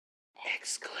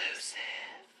Exclusive.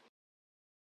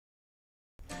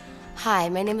 Hi,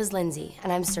 my name is Lindsay,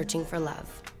 and I'm searching for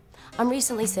love. I'm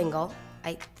recently single,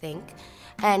 I think,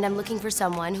 and I'm looking for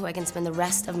someone who I can spend the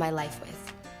rest of my life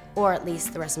with, or at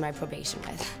least the rest of my probation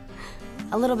with.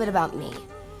 A little bit about me.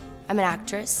 I'm an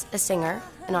actress, a singer,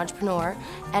 an entrepreneur,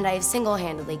 and I have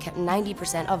single-handedly kept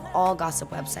 90% of all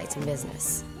gossip websites in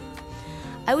business.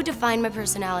 I would define my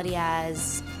personality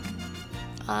as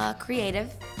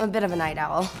creative. I'm a bit of a night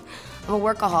owl. I'm a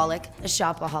workaholic, a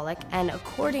shopaholic, and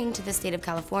according to the state of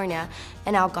California,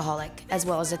 an alcoholic, as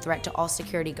well as a threat to all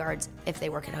security guards if they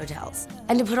work at hotels.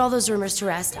 And to put all those rumors to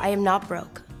rest, I am not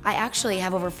broke. I actually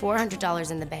have over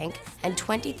 $400 in the bank and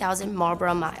 20,000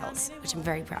 Marlboro miles, which I'm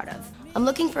very proud of. I'm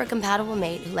looking for a compatible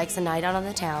mate who likes a night out on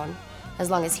the town, as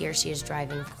long as he or she is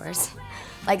driving, of course,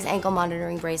 likes ankle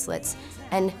monitoring bracelets,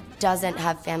 and doesn't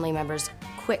have family members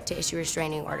quick to issue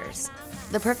restraining orders.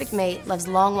 The perfect mate loves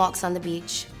long walks on the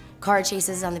beach, car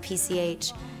chases on the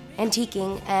PCH,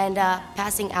 antiquing, and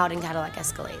passing out in Cadillac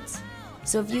Escalades.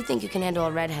 So if you think you can handle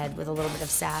a redhead with a little bit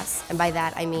of sass, and by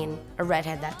that I mean a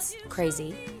redhead that's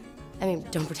crazy, I mean,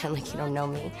 don't pretend like you don't know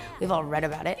me. We've all read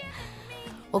about it.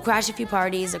 We'll crash a few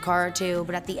parties, a car or two,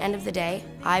 but at the end of the day,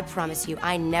 I promise you,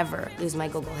 I never lose my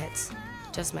Google hits,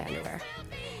 just my underwear.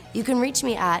 You can reach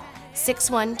me at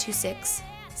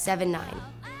 612679,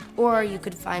 or you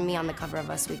could find me on the cover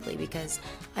of Us Weekly because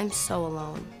I'm so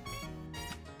alone.